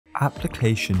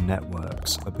Application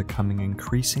networks are becoming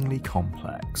increasingly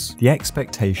complex. The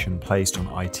expectation placed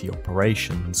on IT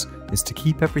operations is to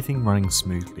keep everything running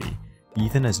smoothly,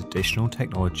 even as additional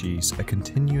technologies are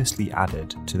continuously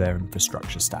added to their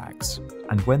infrastructure stacks.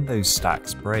 And when those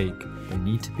stacks break, they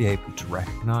need to be able to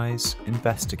recognize,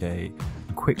 investigate,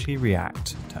 and quickly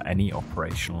react to any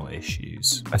operational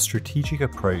issues. A strategic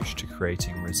approach to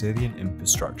creating resilient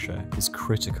infrastructure is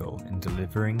critical in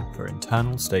delivering for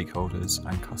internal stakeholders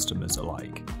and customers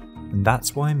alike. And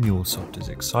that's why MuleSoft is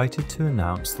excited to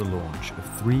announce the launch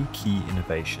of 3 key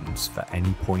innovations for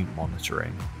Anypoint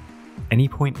Monitoring.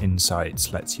 Anypoint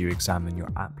Insights lets you examine your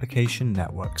application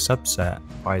network subset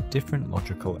via different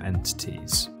logical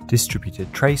entities.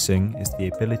 Distributed Tracing is the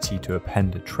ability to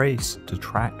append a trace to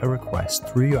track a request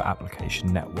through your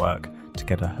application network to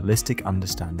get a holistic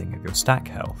understanding of your stack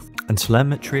health. And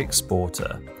Telemetry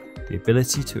Exporter, the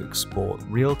ability to export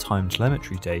real-time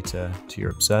telemetry data to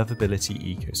your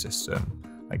observability ecosystem,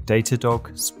 like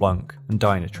Datadog, Splunk, and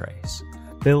Dynatrace,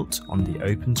 built on the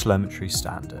Open Telemetry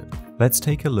standard. Let's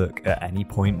take a look at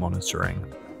Anypoint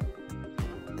Monitoring.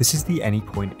 This is the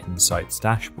Anypoint Insights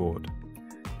dashboard.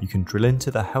 You can drill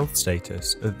into the health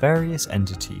status of various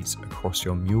entities across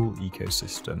your Mule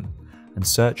ecosystem and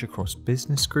search across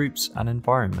business groups and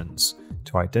environments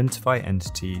to identify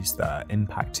entities that are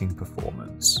impacting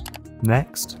performance.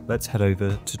 Next, let's head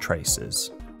over to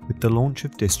traces. With the launch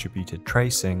of Distributed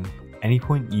Tracing,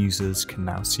 Anypoint users can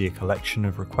now see a collection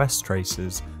of request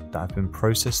traces that have been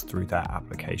processed through their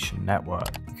application network.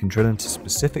 You can drill into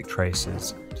specific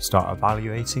traces to start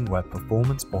evaluating where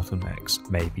performance bottlenecks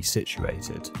may be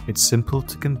situated. It's simple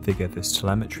to configure this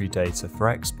telemetry data for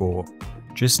export.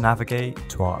 Just navigate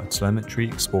to our Telemetry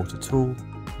Exporter tool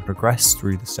and progress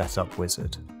through the setup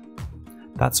wizard.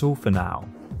 That's all for now,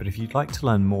 but if you'd like to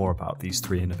learn more about these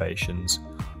 3 innovations,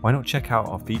 why not check out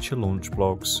our feature launch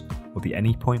blogs or the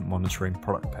Anypoint Monitoring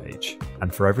product page.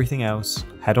 And for everything else,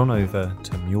 head on over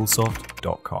to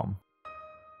MuleSoft.com.